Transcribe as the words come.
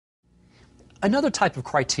Another type of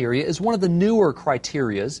criteria is one of the newer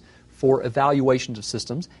criterias for evaluations of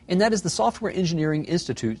systems, and that is the Software Engineering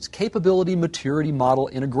Institute's Capability Maturity Model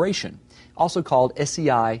Integration, also called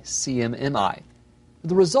SEI CMMI.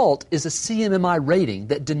 The result is a CMMI rating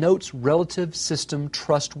that denotes relative system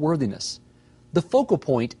trustworthiness. The focal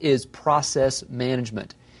point is process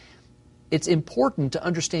management. It's important to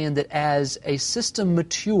understand that as a system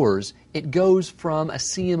matures, it goes from a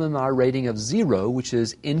CMMI rating of 0, which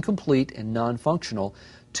is incomplete and non-functional,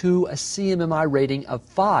 to a CMMI rating of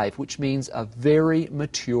 5, which means a very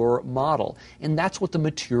mature model. And that's what the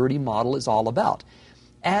maturity model is all about.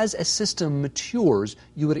 As a system matures,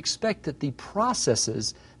 you would expect that the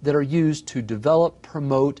processes that are used to develop,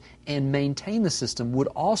 promote, and maintain the system would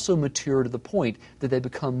also mature to the point that they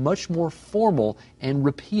become much more formal and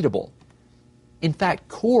repeatable. In fact,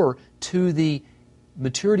 core to the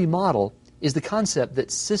maturity model is the concept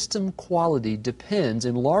that system quality depends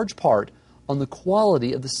in large part on the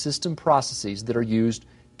quality of the system processes that are used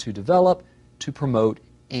to develop, to promote,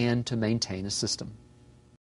 and to maintain a system.